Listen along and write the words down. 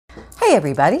Hey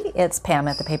everybody, it's Pam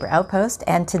at the Paper Outpost,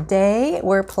 and today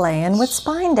we're playing with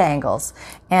spine dangles.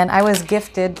 And I was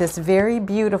gifted this very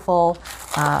beautiful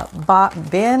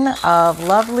bin of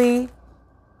lovely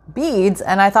beads,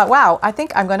 and I thought, wow, I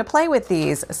think I'm going to play with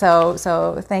these. So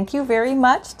thank you very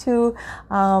much to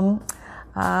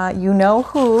you know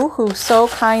who so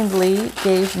kindly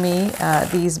gave me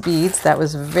these beads. That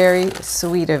was very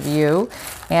sweet of you,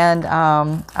 and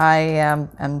I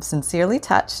am sincerely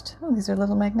touched. Oh, these are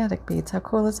little magnetic beads. How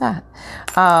cool is that?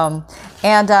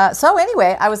 So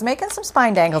anyway, I was making some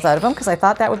spine dangles out of them because I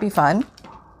thought that would be fun.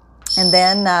 And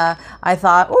then I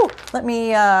thought, oh, let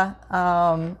me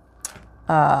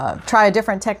try a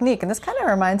different technique. And this kind of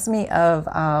reminds me of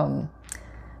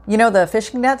you know, the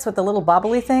fishing nets with the little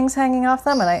bobbly things hanging off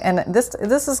them, and this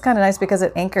is kind of nice because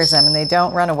it anchors them and they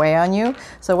don't run away on you.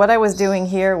 So what I was doing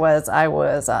here was I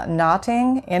was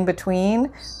knotting in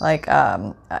between, like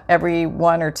every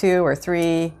 1 or 2 or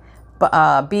 3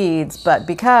 beads. But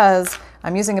because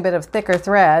I'm using a bit of thicker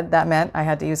thread, that meant I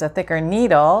had to use a thicker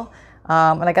needle,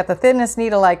 and I got the thinnest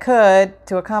needle I could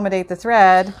to accommodate the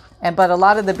thread. But a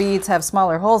lot of the beads have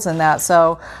smaller holes in that,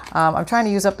 so I'm trying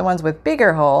to use up the ones with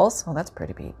bigger holes. Oh, that's a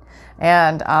pretty bead.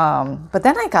 And but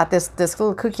then I got this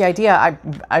little kooky idea.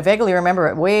 I vaguely remember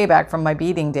it way back from my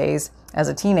beading days as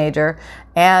a teenager,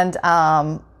 and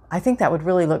I think that would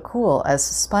really look cool as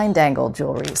spine dangle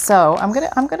jewelry. So I'm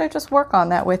gonna just work on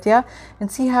that with you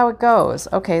and see how it goes.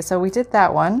 Okay, so we did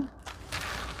that one.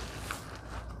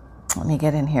 Let me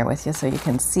get in here with you so you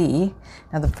can see.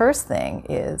 Now the first thing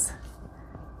is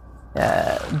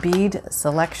bead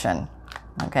selection.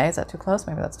 Okay, is that too close?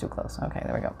 Maybe that's too close. Okay,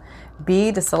 there we go.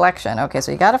 Bead selection. Okay,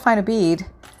 so you got to find a bead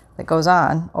that goes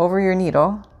on over your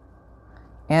needle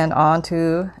and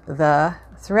onto the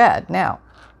thread. Now,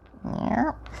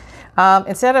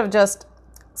 instead of just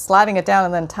sliding it down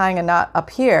and then tying a knot up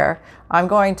here, I'm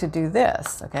going to do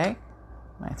this. Okay,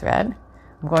 my thread.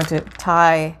 I'm going to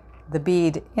tie the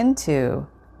bead into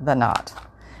the knot.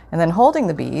 And then holding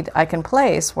the bead, I can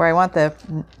place where I want the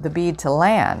bead to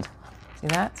land. See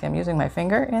that? See, I'm using my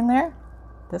finger in there,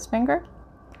 this finger,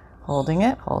 holding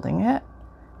it.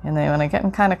 And then when I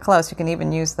get kind of close, you can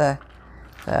even use the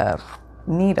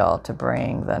needle to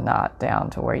bring the knot down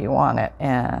to where you want it.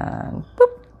 And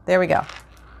boop, there we go.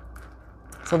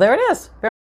 So there it is.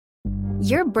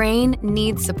 Your brain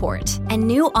needs support, and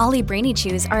new Ollie Brainy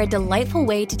Chews are a delightful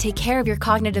way to take care of your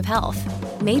cognitive health.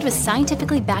 Made with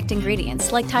scientifically backed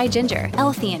ingredients like Thai ginger,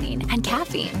 L-theanine, and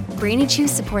caffeine, Brainy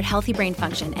Chews support healthy brain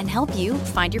function and help you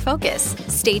find your focus,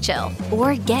 stay chill,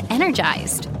 or get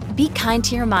energized. Be kind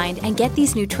to your mind and get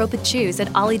these nootropic chews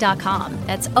at ollie.com.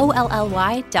 That's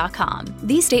OLLY.com.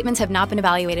 These statements have not been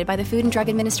evaluated by the Food and Drug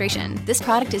Administration. This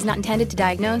product is not intended to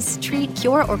diagnose, treat,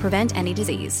 cure, or prevent any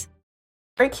disease.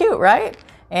 Very cute, right?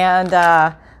 And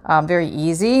very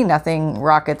easy, nothing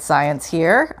rocket science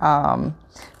here.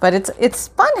 But it's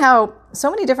fun how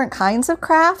so many different kinds of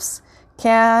crafts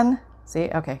can, see,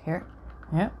 okay, here,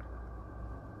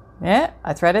 yeah,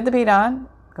 I threaded the bead on,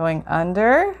 going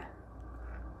under,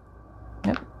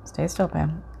 yep, stay still,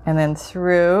 Pam, and then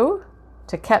through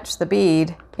to catch the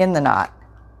bead in the knot.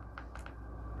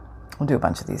 We'll do a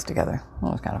bunch of these together. It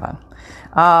was kind of fun.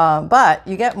 But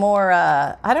you get more,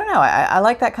 I don't know, I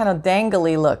like that kind of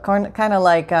dangly look, kind of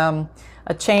like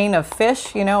a chain of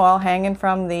fish, you know, all hanging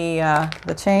from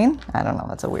the chain. I don't know,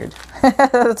 that's a weird,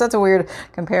 that's a weird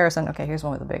comparison. Okay, here's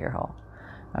one with a bigger hole.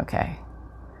 Okay,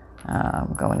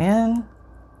 going in.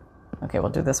 Okay,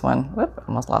 we'll do this one. Whoop,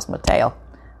 almost lost my tail.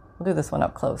 We'll do this one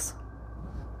up close.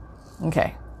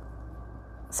 Okay,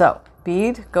 so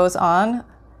bead goes on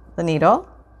the needle.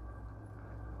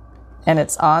 And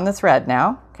it's on the thread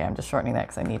now. Okay, I'm just shortening that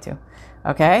because I need to.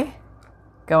 Okay,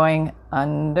 going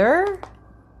under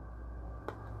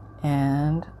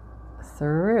and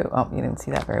through. Oh, you didn't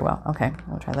see that very well. Okay,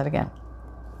 we'll try that again.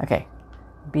 Okay,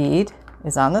 bead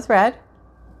is on the thread,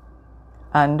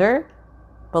 under,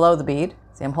 below the bead.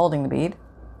 See, I'm holding the bead.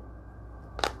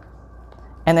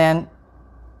 And then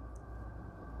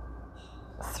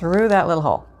through that little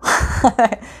hole.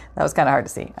 That was kind of hard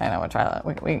to see. I know, we'll try that.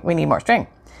 We need more string.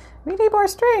 We need more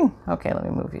string. Okay, let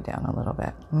me move you down a little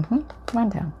bit. Come on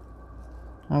down.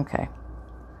 Okay.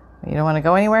 You don't want to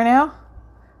go anywhere now?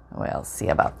 We'll see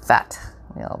about that.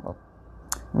 We'll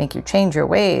make you change your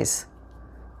ways.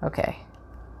 Okay.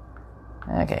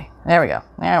 Okay, there we go.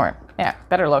 Now we're,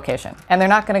 better location. And they're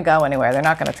not going to go anywhere. They're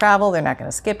not going to travel. They're not going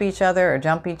to skip each other or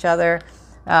jump each other,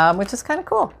 which is kind of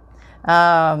cool.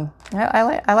 I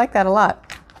like that a lot.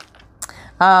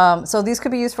 So these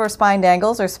could be used for spine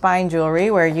dangles or spine jewelry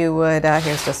where you would,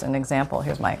 here's just an example.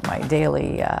 Here's my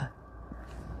daily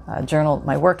journal,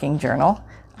 my working journal.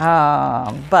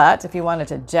 But if you wanted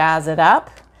to jazz it up,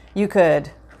 you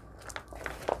could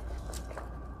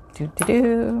you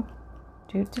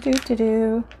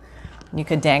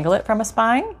could dangle it from a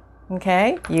spine.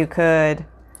 Okay, you could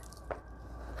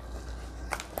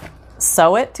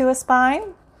sew it to a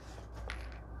spine.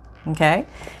 Okay,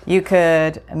 you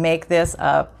could make this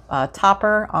a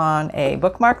topper on a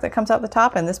bookmark that comes out the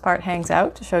top, and this part hangs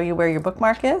out to show you where your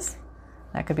bookmark is.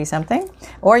 That could be something.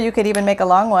 Or you could even make a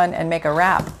long one and make a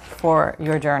wrap for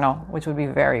your journal, which would be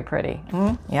very pretty.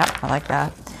 Yeah, I like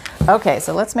that. Okay,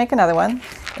 so let's make another one.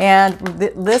 And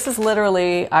this is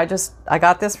literally, I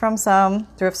got this from some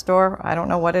thrift store. I don't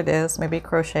know what it is, maybe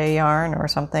crochet yarn or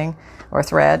something, or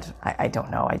thread. I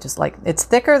don't know. I just like, it's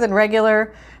thicker than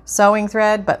regular sewing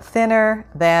thread, but thinner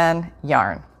than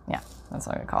yarn. Yeah, that's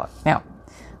what I call it. Now,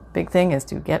 big thing is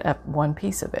to get up one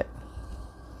piece of it.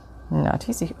 Not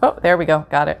easy. Oh, there we go.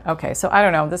 Got it. Okay, so I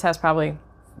don't know. This has probably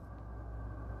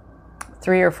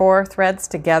 3 or 4 threads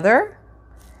together.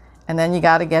 And then you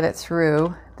got to get it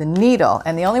through the needle.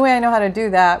 And the only way I know how to do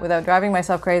that without driving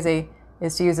myself crazy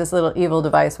is to use this little evil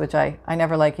device, which I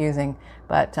never like using,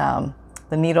 but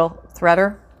the needle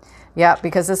threader. Yeah,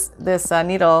 because this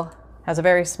needle has a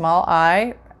very small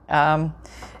eye.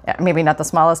 Maybe not the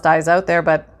smallest eyes out there,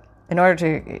 but in order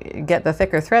to get the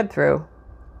thicker thread through,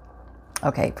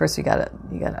 okay, first you gotta,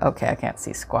 okay, I can't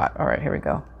see squat. All right, here we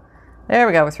go. There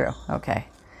we go, we're through. Okay.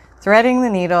 Threading the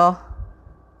needle,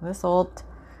 this old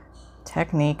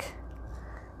technique,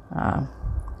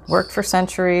 worked for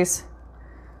centuries.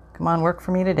 Come on, work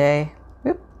for me today.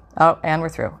 Whoop. Oh, and we're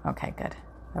through. Okay, good.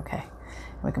 Okay.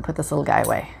 We can put this little guy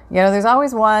away. You know, there's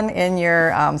always one in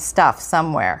your stuff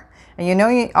somewhere. And you know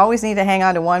you always need to hang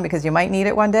on to one because you might need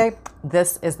it one day.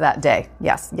 This is that day.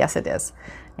 Yes, it is.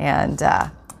 And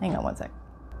hang on one sec.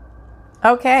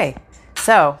 Okay,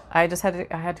 so I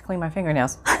had to clean my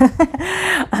fingernails.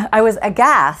 I was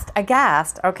aghast.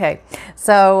 Okay,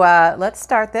 so let's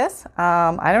start this.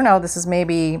 I don't know, this is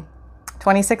maybe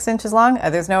 26 inches long.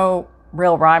 There's no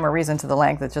real rhyme or reason to the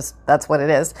length. It's just, that's what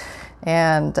it is.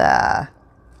 And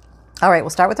all right,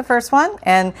 we'll start with the first one.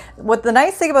 And what the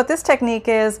nice thing about this technique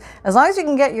is, as long as you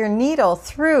can get your needle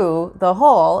through the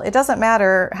hole, it doesn't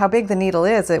matter how big the needle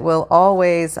is. It will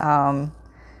always, how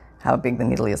big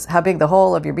the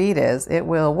hole of your bead is, it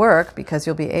will work because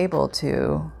you'll be able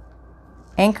to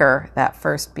anchor that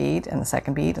first bead and the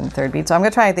second bead and the third bead. So I'm going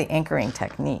to try the anchoring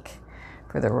technique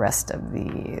for the rest of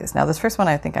these. Now this first one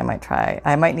I think I might try.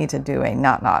 I might need to do a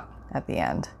knot at the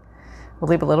end. We'll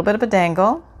leave a little bit of a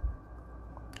dangle.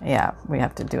 Yeah, we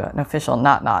have to do an official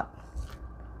knot.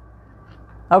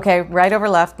 Okay, right over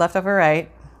left, left over right.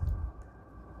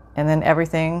 And then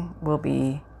everything will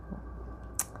be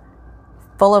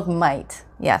full of might.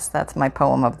 Yes, that's my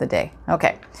poem of the day.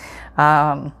 Okay.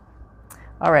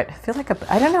 All right. I feel like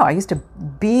I don't know. I used to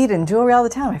bead and jewelry all the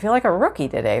time. I feel like a rookie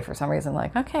today for some reason.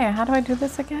 Like, okay, how do I do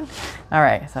this again? All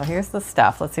right. So here's the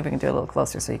stuff. Let's see if we can do it a little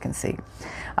closer so you can see.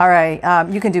 All right.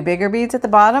 You can do bigger beads at the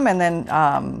bottom and then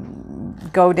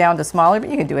go down to smaller, but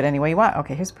you can do it any way you want.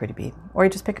 Okay, here's a pretty bead. Or you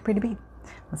just pick a pretty bead.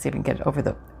 Let's see if we can get it over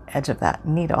the edge of that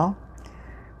needle.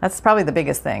 That's probably the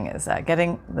biggest thing, is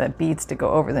getting the beads to go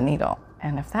over the needle.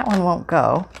 And if that one won't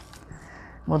go,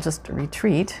 we'll just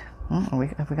retreat.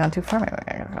 Have we gone too far?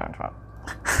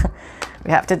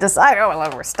 We have to decide. Oh,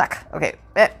 well, we're stuck. Okay,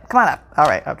 come on up. All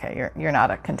right, okay, you're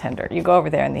not a contender. You go over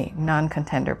there in the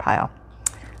non-contender pile.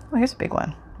 Oh, here's a big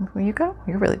one. Will you go?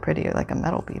 You're really pretty. You're like a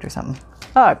metal bead or something.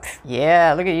 Oh,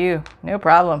 yeah, look at you. No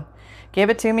problem. Give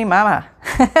it to me, mama.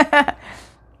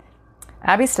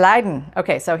 I'll be sliding.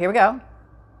 Okay, so here we go.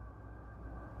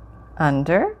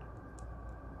 Under.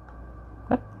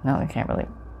 Whoop, no, I can't really.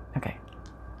 Okay.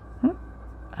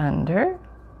 Under.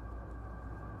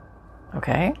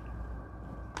 Okay.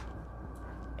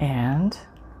 And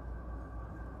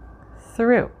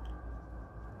through.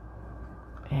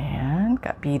 And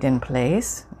got bead in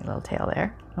place. A little tail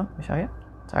there. Oh, let me show you.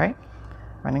 Sorry.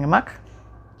 Running amok.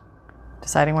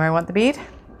 Deciding where I want the bead.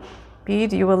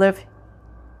 Bead, you will live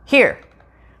here.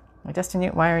 My destiny,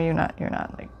 why are you not? You're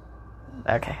not like.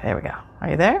 Okay, there we go.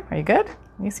 Are you there? Are you good?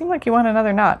 You seem like you want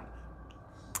another knot.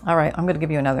 All right, I'm going to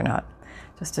give you another knot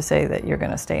just to say that you're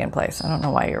going to stay in place. I don't know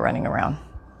why you're running around.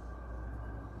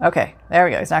 Okay, there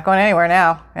we go. He's not going anywhere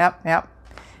now. Yep.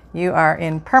 You are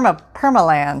in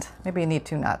permaland. Maybe you need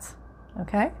 2 knots.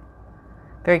 Okay.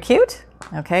 Very cute.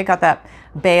 Okay, got that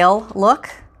bale look.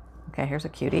 Okay, here's a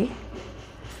cutie.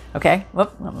 Okay,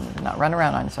 whoop, I'm not run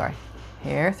around on you, sorry.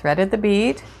 Here, threaded the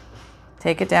bead.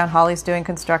 Take it down. Holly's doing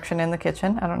construction in the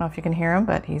kitchen. I don't know if you can hear him,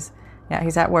 but he's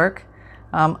at work.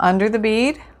 Under the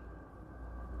bead.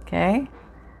 Okay.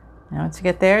 Now once you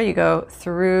get there, you go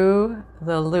through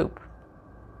the loop.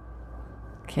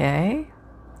 Okay.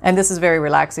 And this is very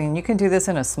relaxing. You can do this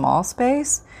in a small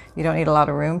space. You don't need a lot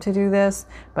of room to do this,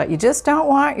 but you just don't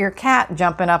want your cat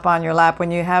jumping up on your lap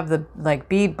when you have the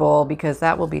bead bowl, because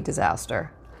that will be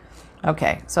disaster.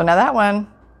 Okay, so now that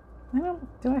one,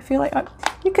 do I feel like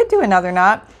you could do another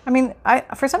knot? I mean,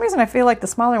 for some reason I feel like the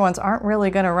smaller ones aren't really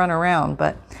going to run around,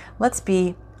 but let's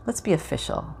be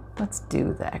official. Let's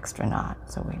do the extra knot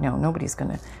so we know nobody's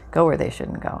going to go where they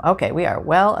shouldn't go. Okay, we are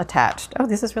well attached. Oh,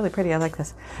 this is really pretty. I like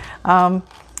this.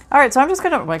 All right, so I'm just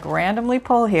going to randomly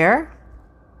pull here.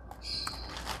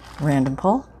 Random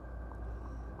pull.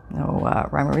 No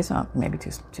rhyme or reason. Oh, maybe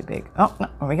too big. Oh, no.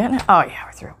 Are we getting it? Oh, yeah,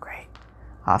 we're through. Great.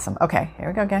 Awesome. Okay, here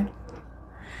we go again.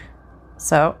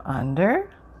 So, under.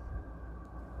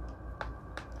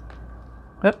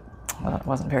 Oop. Well, it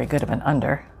wasn't very good of an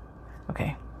under.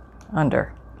 Okay.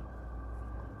 Under.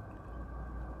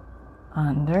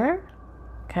 Under.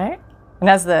 Okay. And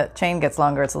as the chain gets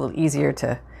longer, it's a little easier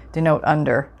to denote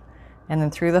under. And then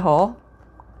through the hole.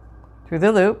 Through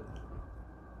the loop.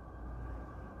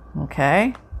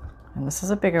 Okay, and this is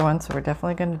a bigger one, so we're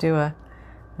definitely going to do an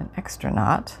extra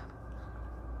knot.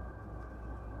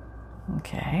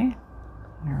 Okay.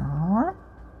 All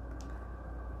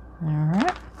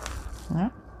right.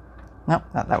 No,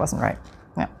 that wasn't right.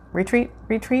 No, retreat.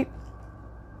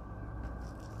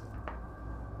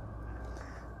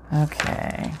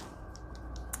 Okay.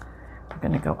 We're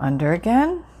going to go under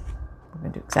again. We're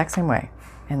going to do the exact same way,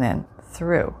 and then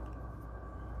through.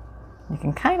 You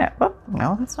can kind of, oh,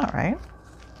 no, that's not right.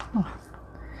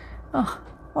 Oh.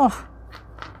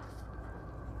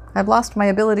 I've lost my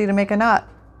ability to make a knot.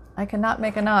 I cannot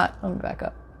make a knot. Let me back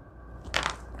up.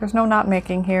 There's no knot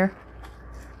making here.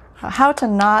 How to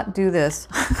not do this.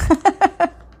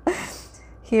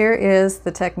 Here is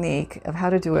the technique of how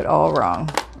to do it all wrong.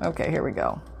 Okay, here we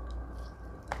go.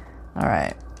 All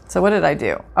right, so what did I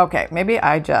do? Okay, maybe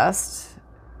I just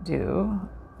do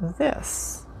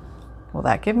this. Will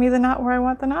that give me the knot where I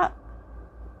want the knot?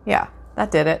 Yeah,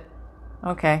 that did it.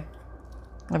 Okay.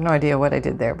 I have no idea what I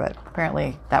did there, but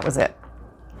apparently that was it.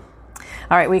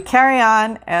 All right, we carry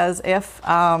on as if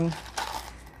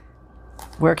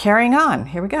we're carrying on.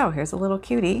 Here we go. Here's a little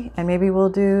cutie, and maybe we'll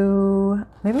do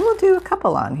a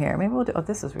couple on here. Maybe we'll do. Oh,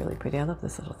 this is really pretty. I love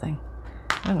this little thing.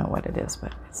 I don't know what it is,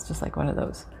 but it's just like one of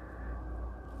those.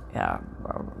 Yeah,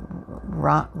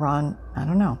 I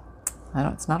don't know.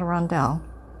 It's not a rondelle.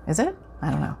 Is it?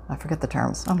 I don't know. I forget the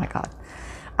terms. Oh my God.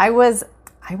 I was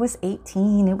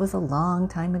 18. It was a long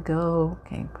time ago.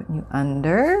 Okay, putting you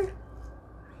under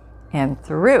and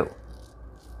through.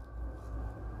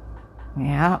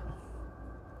 Yeah.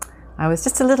 I was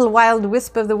just a little wild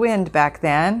wisp of the wind back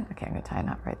then. Okay, I'm going to tie a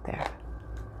knot right there.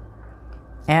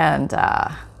 And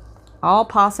all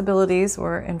possibilities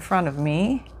were in front of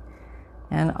me.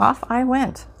 And off I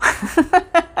went.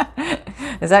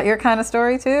 Is that your kind of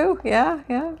story too? Yeah.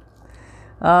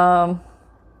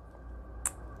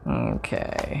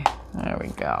 Okay. There we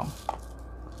go.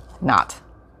 Knot.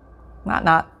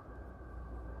 All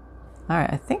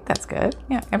right, I think that's good.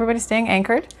 Yeah, everybody's staying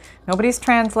anchored. Nobody's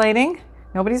translating.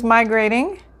 Nobody's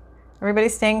migrating.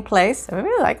 Everybody's staying in place. I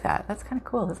really like that. That's kind of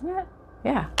cool, isn't it?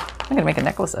 Yeah. I'm going to make a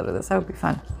necklace out of this. That would be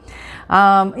fun.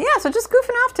 Yeah, so just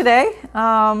goofing off today.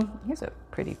 Here's a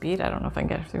pretty bead. I don't know if I can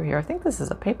get it through here. I think this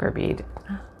is a paper bead.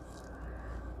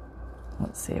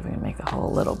 Let's see if we can make the hole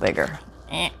a little bigger.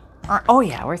 Oh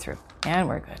yeah, we're through. And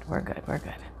we're good.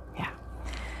 Yeah.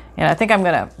 And I think I'm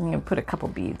gonna put a couple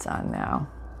beads on now.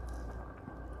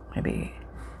 Maybe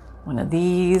one of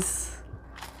these.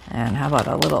 And how about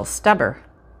a little stubber?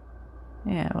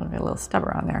 Yeah, we'll get a little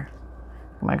stubber on there.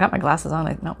 I got my glasses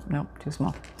on. Nope, too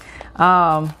small.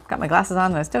 Got my glasses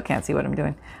on and I still can't see what I'm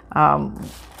doing.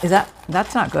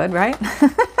 That's not good, right?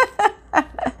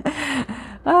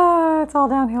 It's all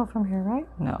downhill from here, right?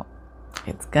 No,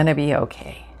 it's gonna be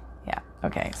okay. Yeah,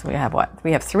 okay, so we have what?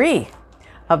 We have 3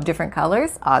 of different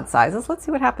colors, odd sizes. Let's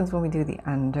see what happens when we do the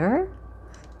under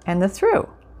and the through.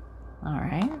 All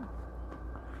right.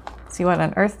 See what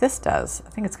on earth this does. I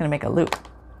think it's gonna make a loop.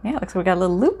 Yeah, looks like we got a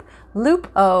little loop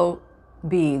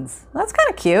beads. That's kind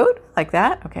of cute, like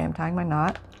that. Okay, I'm tying my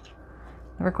knot.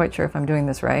 Never quite sure if I'm doing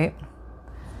this right.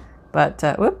 But,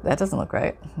 whoop, that doesn't look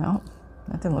right. No,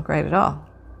 that didn't look right at all.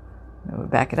 Maybe we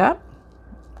back it up.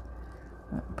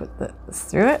 Put this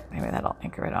through it. Maybe that'll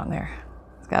anchor it on there.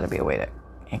 There's got to be a way to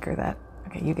anchor that.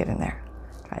 Okay, you get in there.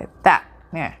 Try that.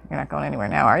 Yeah, you're not going anywhere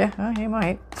now, are you? Oh, you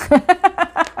might.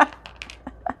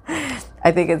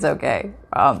 I think it's okay.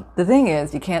 The thing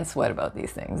is, you can't sweat about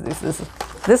these things.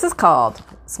 This is called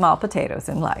small potatoes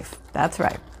in life. That's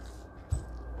right.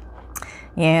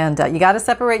 And you got to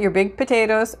separate your big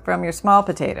potatoes from your small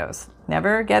potatoes.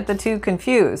 Never get the two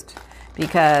confused,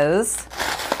 because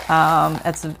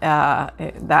that's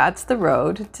the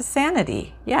road to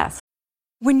sanity. Yes.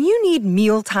 When you need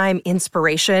mealtime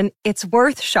inspiration, it's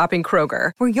worth shopping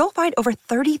Kroger, where you'll find over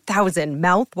 30,000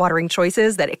 mouth-watering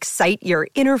choices that excite your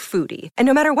inner foodie. And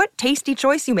no matter what tasty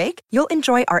choice you make, you'll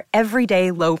enjoy our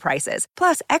everyday low prices,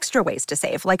 plus extra ways to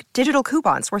save, like digital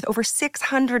coupons worth over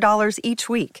 $600 each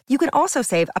week. You can also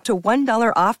save up to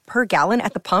 $1 off per gallon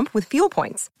at the pump with fuel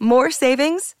points. More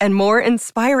savings and more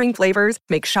inspiring flavors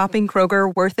make shopping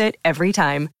Kroger worth it every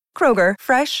time. Kroger,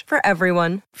 fresh for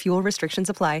everyone. Fuel restrictions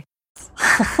apply.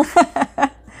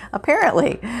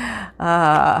 Apparently.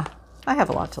 I have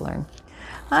a lot to learn.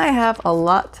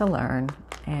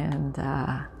 And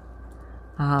a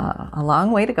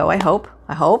long way to go, I hope,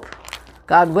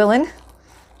 God willing.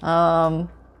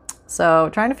 So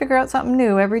trying to figure out something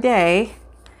new every day,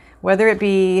 whether it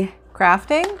be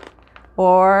crafting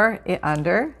or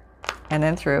under and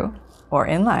then through, or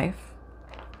in life.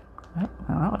 Oh,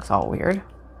 that looks all weird.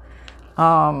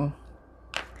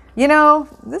 You know,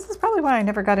 this is probably why I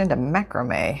never got into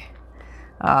macrame.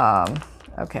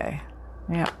 Okay.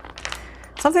 Yeah.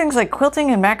 Some things like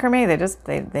quilting and macrame,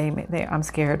 I'm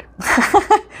scared.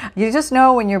 You just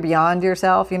know when you're beyond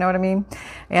yourself, you know what I mean?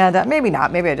 And maybe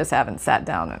not. Maybe I just haven't sat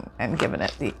down and given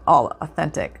it the all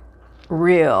authentic,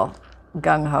 real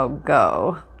gung-ho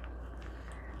go.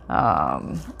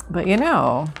 But you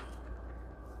know,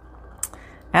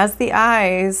 as the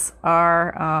eyes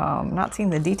are not seeing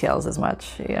the details as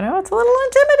much, you know, it's a little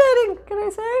intimidating, can I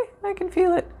say? I can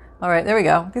feel it. All right, there we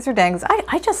go. These are dangs.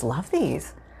 I just love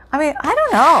these. I mean, I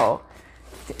don't know.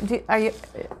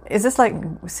 Is this like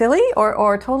silly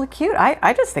or totally cute?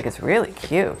 I just think it's really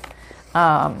cute.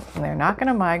 They're not going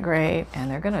to migrate, and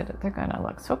they're gonna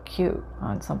look so cute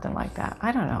on something like that.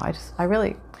 I don't know.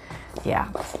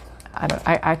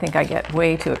 I think I get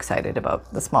way too excited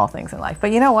about the small things in life.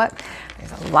 But you know what?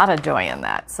 There's a lot of joy in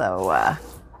that. So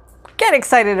get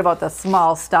excited about the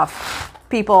small stuff,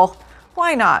 people.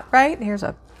 Why not, right? Here's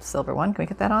a silver one. Can we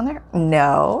get that on there?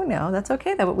 No, that's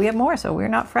okay. But we have more, so we're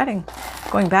not fretting.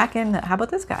 Going back in, how about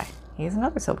this guy? He's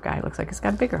another silver guy. Looks like he's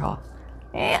got a bigger haul.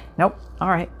 Nope. All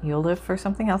right. You'll live for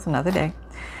something else another day.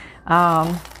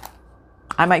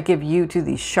 I might give you to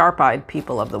the sharp-eyed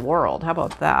people of the world. How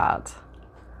about that?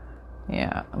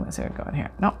 Yeah, I'm gonna see what going here.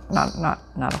 No,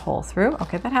 not a hole through.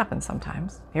 Okay, that happens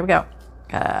sometimes. Here we go.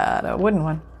 Got a wooden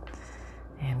one.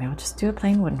 And maybe we'll just do a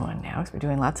plain wooden one now, because we're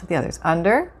doing lots of the others.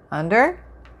 Under,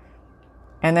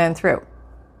 and then through.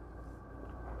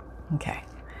 Okay.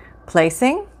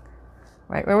 Placing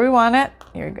right where we want it.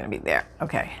 You're gonna be there.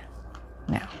 Okay.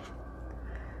 Now.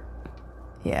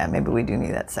 Yeah, maybe we do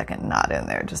need that second knot in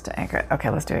there just to anchor it. Okay,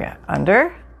 let's do it again.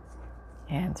 Under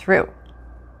and through.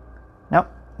 Nope.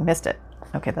 Missed it.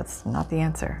 Okay, that's not the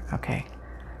answer. Okay.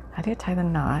 How do you tie the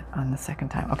knot on the second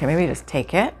time? Okay, maybe you just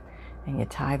take it and you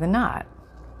tie the knot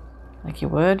like you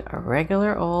would a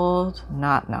regular old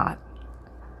knot.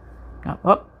 No,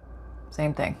 oh,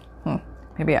 same thing.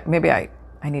 Maybe I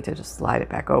need to just slide it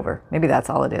back over. Maybe that's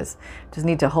all it is. Just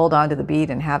need to hold on to the bead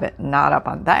and have it knot up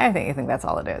on that. I think that's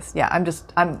all it is. Yeah,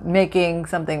 I'm making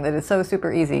something that is so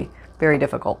super easy, very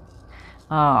difficult.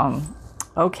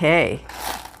 Okay.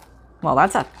 Well,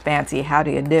 that's a fancy how do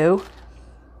you do.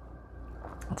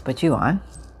 Let's put you on.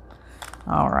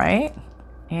 All right.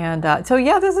 And so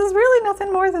yeah, this is really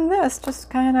nothing more than this. Just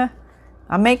kind of,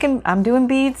 I'm doing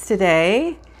beads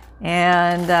today,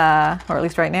 and or at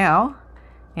least right now.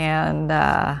 And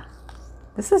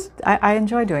this is, I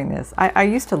enjoy doing this. I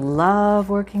used to love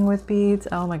working with beads.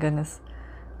 Oh my goodness.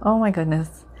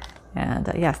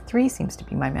 And yes, 3 seems to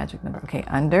be my magic number. Okay,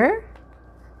 under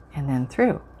and then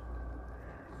through.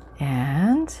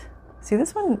 And see,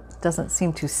 this one doesn't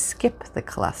seem to skip the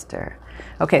cluster.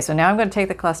 Okay, so now I'm going to take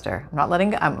the cluster. I'm not letting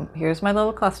go. Here's my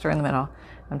little cluster in the middle.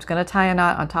 I'm just going to tie a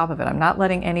knot on top of it. I'm not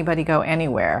letting anybody go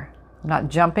anywhere. I'm not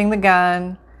jumping the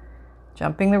gun,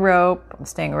 jumping the rope. I'm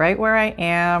staying right where I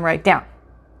am, right down.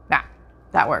 Now,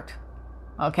 that worked.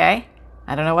 Okay?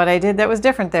 I don't know what I did that was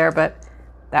different there, but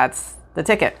that's the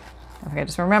ticket. Okay,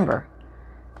 just remember.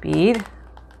 Bead.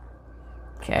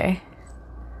 Okay.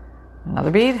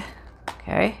 Another bead.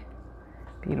 Okay.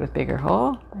 Bead with bigger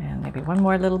hole. And maybe one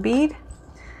more little bead.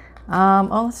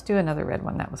 Let's do another red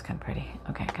one. That was kind of pretty.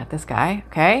 Okay, got this guy.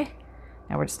 Okay.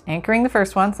 Now we're just anchoring the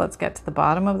first one. So let's get to the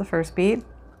bottom of the first bead.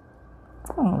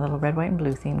 Oh, a little red, white, and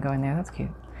blue theme going there. That's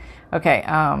cute. Okay.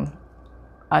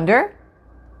 Under.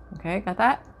 Okay, got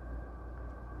that.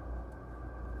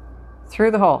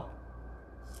 Through the hole.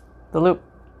 The loop.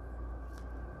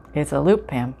 It's a loop,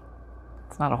 Pam.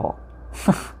 It's not a hole.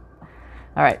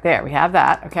 All right, there, we have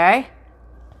that, okay?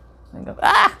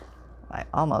 I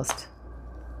almost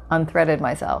unthreaded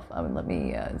myself. Let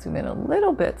me zoom in a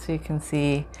little bit so you can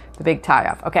see the big tie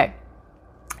off. Okay,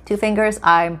 2 fingers.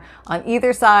 I'm on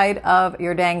either side of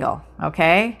your dangle,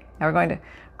 okay? Now we're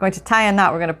going to tie a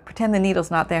knot. We're going to pretend the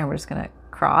needle's not there, and we're just going to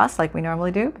cross like we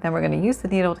normally do, but then we're going to use the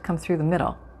needle to come through the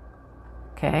middle,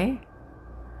 okay?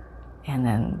 And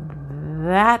then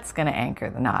that's going to anchor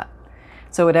the knot.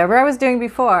 So whatever I was doing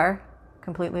before,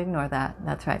 completely ignore that.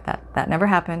 That's right. That never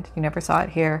happened. You never saw it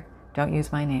here. Don't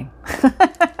use my name.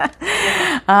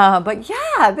 But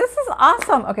yeah, this is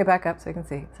awesome. Okay, back up so you can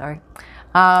see. Sorry.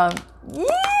 Yeah,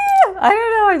 I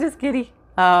don't know. I'm just giddy.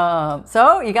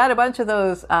 So you got a bunch of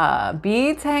those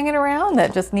beads hanging around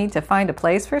that just need to find a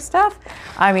place for stuff.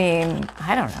 I mean,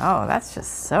 I don't know. That's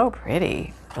just so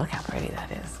pretty. Look how pretty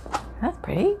that is. That's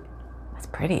pretty. That's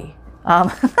pretty.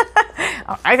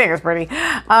 I think it's pretty.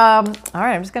 All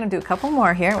right, I'm just going to do a couple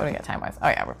more here. What do we got time-wise? Oh,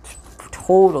 yeah, we're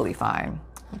totally fine.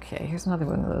 Okay, here's another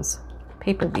one of those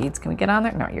paper beads. Can we get on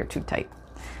there? No, you're too tight.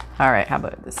 All right, how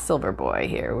about this silver boy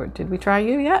here? Did we try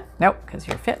you yet? Nope, because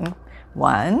you're fitting.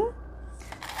 1.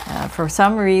 For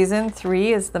some reason,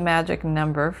 3 is the magic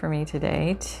number for me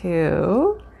today.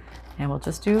 2. And we'll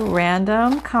just do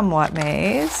random come what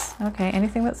mays. Okay,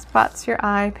 anything that spots your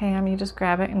eye, Pam, you just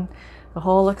grab it and the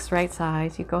hole looks right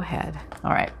size. You go ahead.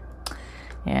 All right.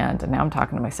 And now I'm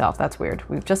talking to myself. That's weird.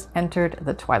 We've just entered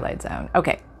the twilight zone.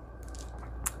 Okay.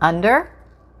 Under,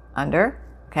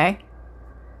 okay.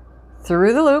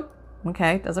 Through the loop,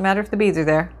 okay. Doesn't matter if the beads are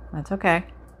there. That's okay.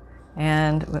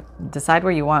 And decide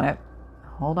where you want it.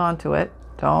 Hold on to it.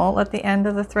 Don't let the end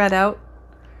of the thread out.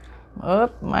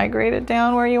 Up, migrate it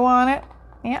down where you want it.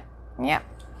 Yep.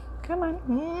 Come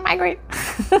on, migrate.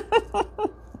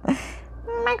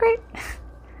 Migrate.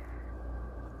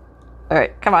 All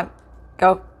right, come on.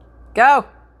 Go.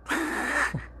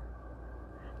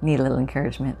 Need a little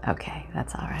encouragement. Okay,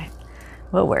 that's all right.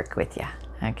 We'll work with you.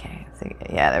 Okay, so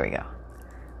yeah, there we go.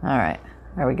 All right,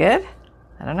 are we good?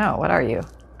 I don't know. What are you?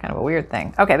 Kind of a weird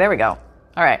thing. Okay, there we go.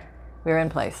 All right, we're in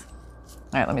place.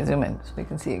 All right, let me zoom in so we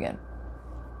can see again.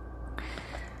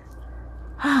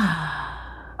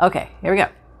 Okay, here we go.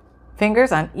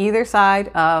 Fingers on either side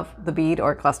of the bead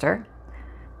or cluster.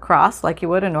 Cross like you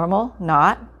would a normal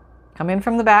knot. Come in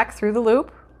from the back through the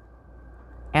loop.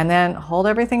 And then hold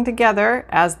everything together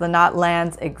as the knot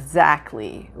lands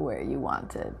exactly where you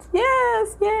want it.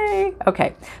 Yes, yay.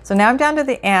 Okay, so now I'm down to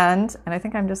the end, and I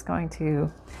think I'm just going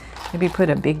to maybe put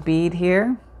a big bead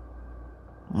here.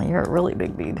 Well, you're a really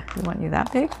big bead. You want you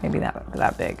that big? Maybe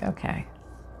that big, okay.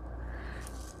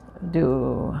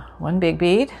 Do 1 big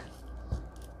bead.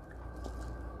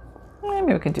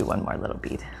 Maybe we can do 1 more little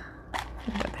bead.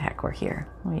 What the heck, we're here.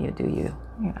 What do you do?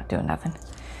 You're not doing nothing.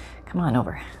 Come on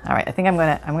over. All right, I think I'm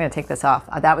gonna take this off.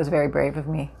 That was very brave of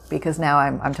me because now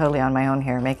I'm totally on my own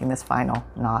here making this final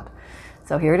knot.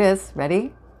 So here it is.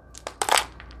 Ready?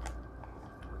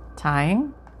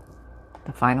 Tying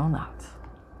the final knot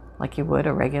like you would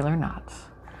a regular knot.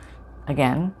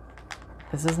 Again,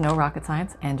 this is no rocket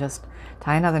science, and just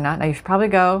tie another knot. Now you should probably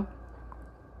go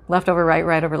left over right,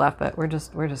 right over left, but we're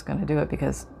just gonna do it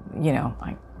because, you know,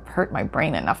 I hurt my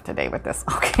brain enough today with this.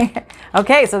 Okay.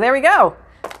 Okay, so there we go.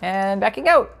 And back you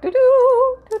go.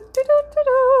 Doo-doo,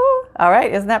 doo-doo-doo-doo-doo. All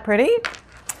right, isn't that pretty?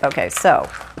 Okay, so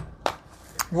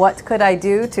what could I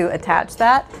do to attach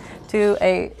that to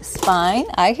a spine?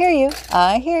 I hear you.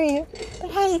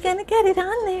 But how are you gonna get it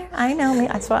on there? I know me.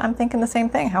 That's what I'm thinking, the same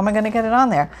thing. How am I gonna get it on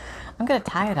there? I'm gonna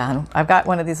tie it on. I've got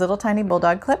one of these little tiny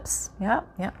bulldog clips. Yep.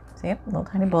 See, little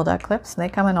tiny bulldog clips. And they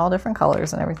come in all different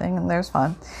colors and everything, and there's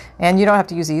fun. And you don't have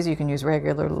to use these. You can use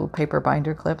regular little paper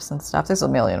binder clips and stuff. There's a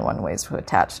million and one ways to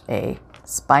attach a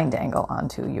spine dangle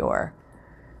onto your...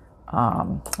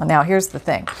 Now, here's the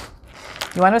thing.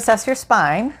 You want to assess your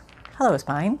spine. Hello,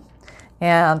 spine.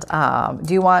 And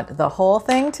do you want the whole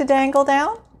thing to dangle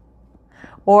down?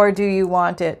 Or do you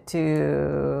want it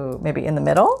to maybe in the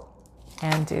middle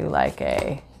and do like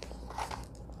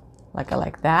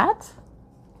that?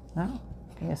 No,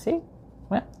 can you see?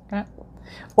 Yeah.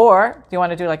 Or do you want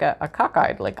to do like a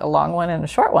cockeyed, like a long one and a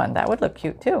short one? That would look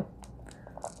cute too.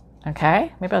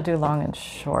 Okay, maybe I'll do long and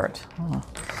short.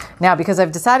 Now, because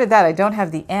I've decided that I don't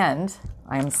have the end,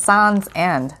 I am sans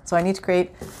end, so I need to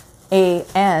create a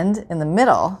end in the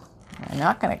middle. I'm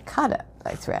not going to cut it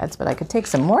by threads, but I could take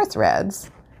some more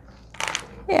threads.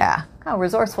 Yeah, how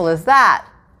resourceful is that?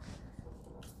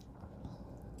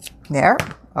 There,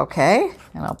 okay,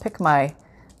 and I'll pick my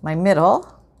middle.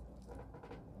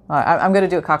 I'm going to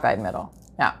do a cockeyed middle.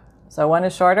 Yeah. So one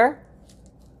is shorter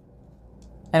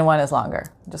and one is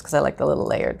longer, just because I like the little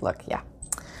layered look. Yeah.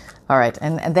 All right.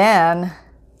 And then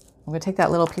I'm going to take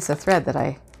that little piece of thread that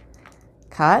I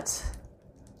cut,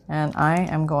 and I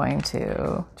am going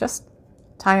to just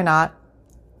tie a knot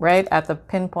right at the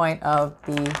pinpoint of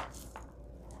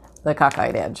the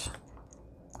cockeyed edge.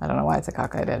 I don't know why it's a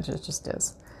cockeyed edge, it just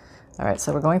is. All right,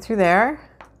 so we're going through there,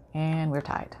 and we're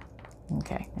tied.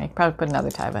 Okay, I could probably put another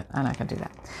tie, but I'm not going to do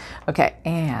that. Okay,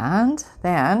 and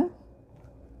then,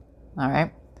 all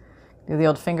right, do the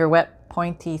old finger wet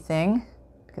pointy thing,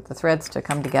 get the threads to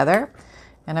come together.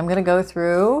 And I'm going to go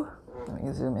through, let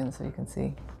me zoom in so you can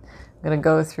see. I'm going to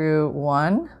go through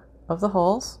one of the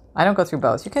holes. I don't go through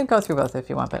both. You can go through both if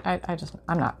you want, but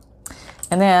I'm not.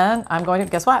 And then I'm going to,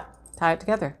 guess what? Tie it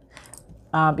together.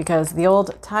 Because the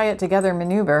old tie it together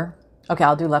maneuver, okay,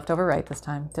 I'll do left over right this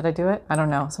time. Did I do it? I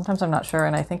don't know. Sometimes I'm not sure,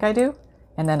 and I think I do.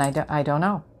 And then I don't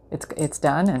know. It's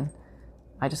done, and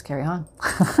I just carry on.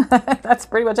 That's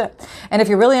pretty much it. And if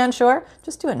you're really unsure,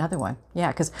 just do another one. Yeah,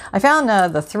 because I found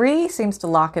the 3 seems to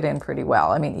lock it in pretty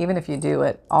well. I mean, even if you do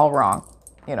it all wrong,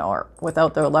 or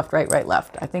without the left, right, right,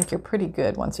 left, I think you're pretty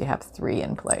good once you have 3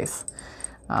 in place.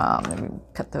 Let me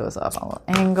cut those off on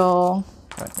an angle.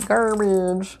 Throw it in the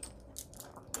garbage.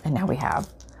 And now we have,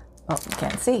 oh, you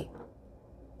can't see.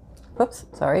 Whoops,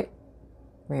 sorry.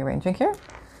 Rearranging here.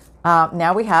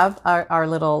 Now we have our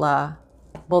little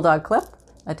bulldog clip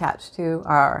attached to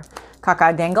our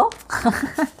cockeyed dangle,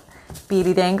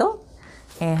 beady dangle.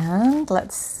 And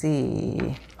let's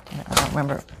see. I don't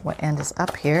remember what end is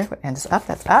up here. What end is up?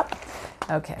 That's up.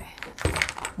 Okay.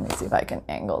 Let me see if I can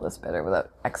angle this better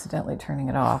without accidentally turning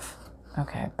it off.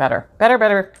 Okay, better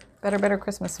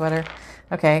Christmas sweater.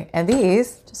 Okay, and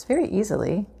these just very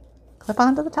easily clip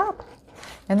onto the top.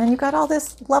 And then you've got all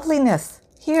this loveliness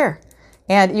here.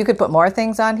 And you could put more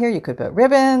things on here. You could put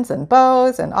ribbons and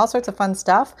bows and all sorts of fun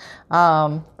stuff.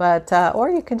 Or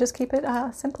you can just keep it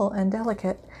simple and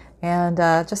delicate and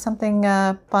just something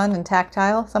fun and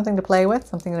tactile, something to play with,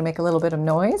 something to make a little bit of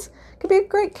noise. Could be a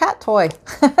great cat toy.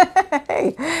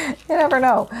 Hey, you never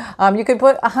know. You could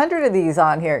put 100 of these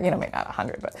on here. Maybe not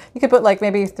 100, but you could put like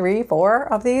maybe 3,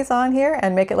 4 of these on here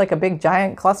and make it like a big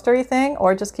giant clustery thing,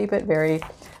 or just keep it very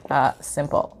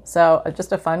simple. So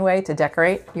just a fun way to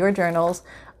decorate your journals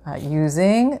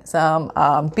using some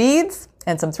beads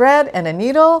and some thread and a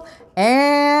needle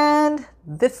and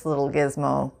this little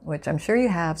gizmo, which I'm sure you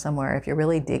have somewhere if you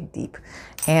really dig deep.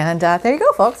 And there you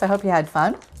go, folks. I hope you had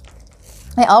fun.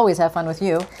 I always have fun with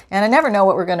you, and I never know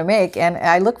what we're going to make. And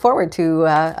I look forward to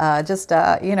just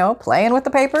playing with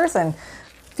the papers and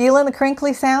feeling the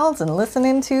crinkly sounds and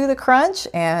listening to the crunch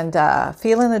and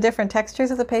feeling the different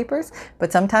textures of the papers.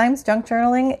 But sometimes junk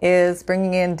journaling is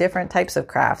bringing in different types of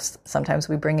crafts. Sometimes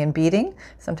we bring in beading.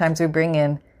 Sometimes we bring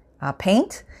in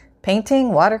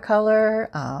painting, watercolor.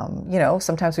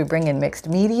 Sometimes we bring in mixed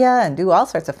media and do all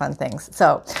sorts of fun things.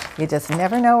 So you just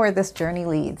never know where this journey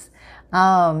leads.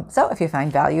 So if you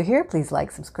find value here, please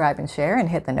like, subscribe, and share, and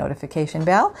hit the notification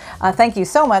bell. Thank you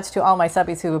so much to all my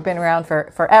subbies who have been around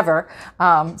for forever,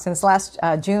 since last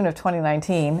June of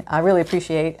 2019. I really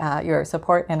appreciate your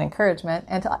support and encouragement.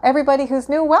 And to everybody who's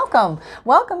new, welcome.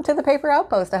 Welcome to the Paper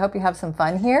Outpost. I hope you have some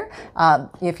fun here.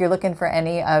 If you're looking for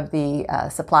any of the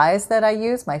supplies that I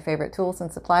use, my favorite tools and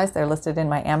supplies, they're listed in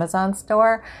my Amazon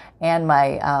store, and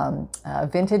my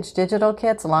vintage digital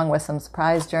kits, along with some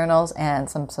surprise journals and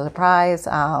some surprise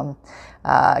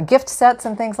gift sets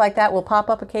and things like that will pop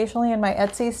up occasionally in my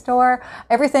Etsy store.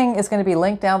 Everything is going to be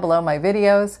linked down below my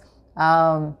videos.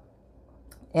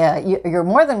 You're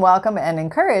more than welcome and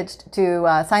encouraged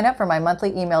to sign up for my monthly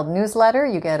emailed newsletter.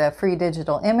 You get a free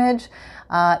digital image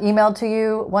emailed to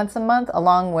you once a month,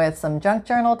 along with some junk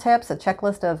journal tips, a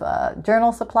checklist of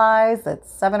journal supplies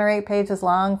that's 7 or 8 pages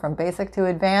long from basic to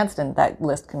advanced, and that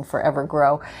list can forever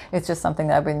grow. It's just something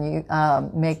that I've been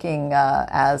making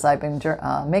as I've been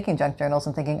making junk journals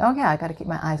and thinking, oh yeah, I got to keep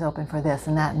my eyes open for this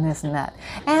and that and this and that.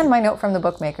 And my note from the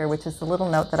bookmaker, which is the little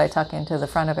note that I tuck into the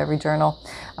front of every journal.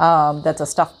 That's a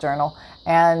stuffed journal.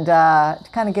 And to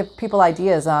kind of give people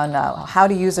ideas on how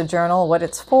to use a journal, what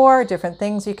it's for, different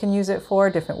things you can use it for,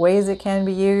 different ways it can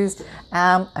be used.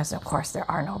 As of course, there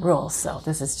are no rules, so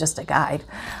this is just a guide.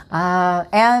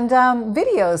 And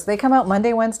videos, they come out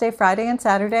Monday, Wednesday, Friday, and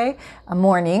Saturday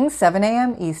mornings, 7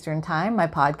 a.m. Eastern Time. My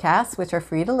podcasts, which are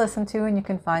free to listen to, and you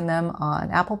can find them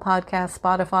on Apple Podcasts,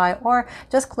 Spotify, or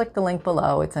just click the link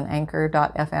below. It's an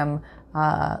anchor.fm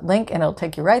link, and it'll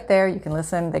take you right there. You can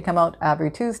listen. They come out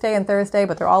every Tuesday and Thursday,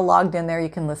 but they're all logged in there. You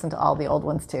can listen to all the old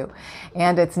ones too.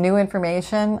 And it's new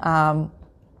information.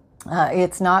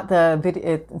 It's not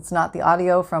the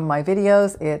audio from my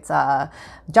videos. It's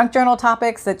junk journal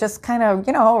topics that just kind of,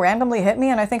 randomly hit me,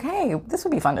 and I think, hey, this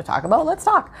would be fun to talk about. Let's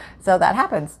talk. So that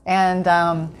happens. And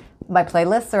My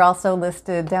playlists are also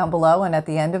listed down below and at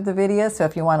the end of the video. So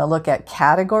if you want to look at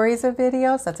categories of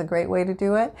videos, that's a great way to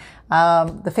do it.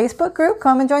 The Facebook group,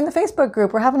 come and join the Facebook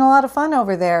group. We're having a lot of fun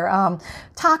over there.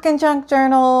 Talking junk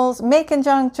journals, making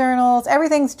junk journals,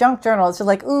 everything's junk journal. It's just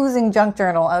like oozing junk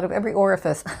journal out of every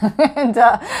orifice. And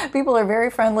people are very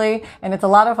friendly and it's a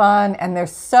lot of fun and they're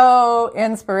so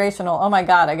inspirational. Oh my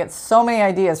God, I get so many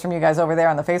ideas from you guys over there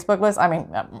on the Facebook list. I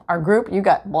mean, our group, you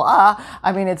got blah.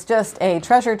 I mean, it's just a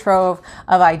treasure trove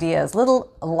of ideas,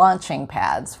 little launching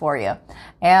pads for you.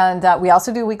 And we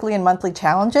also do weekly and monthly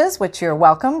challenges, which you're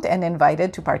welcomed and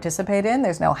invited to participate in.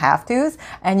 There's no have-tos,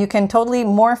 and you can totally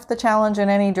morph the challenge in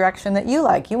any direction that you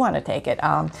like. You want to take it.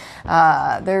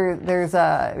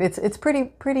 It's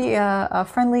pretty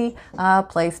friendly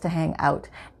place to hang out.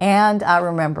 And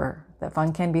remember that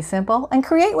fun can be simple, and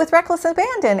create with reckless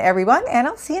abandon, everyone. And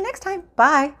I'll see you next time.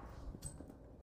 Bye.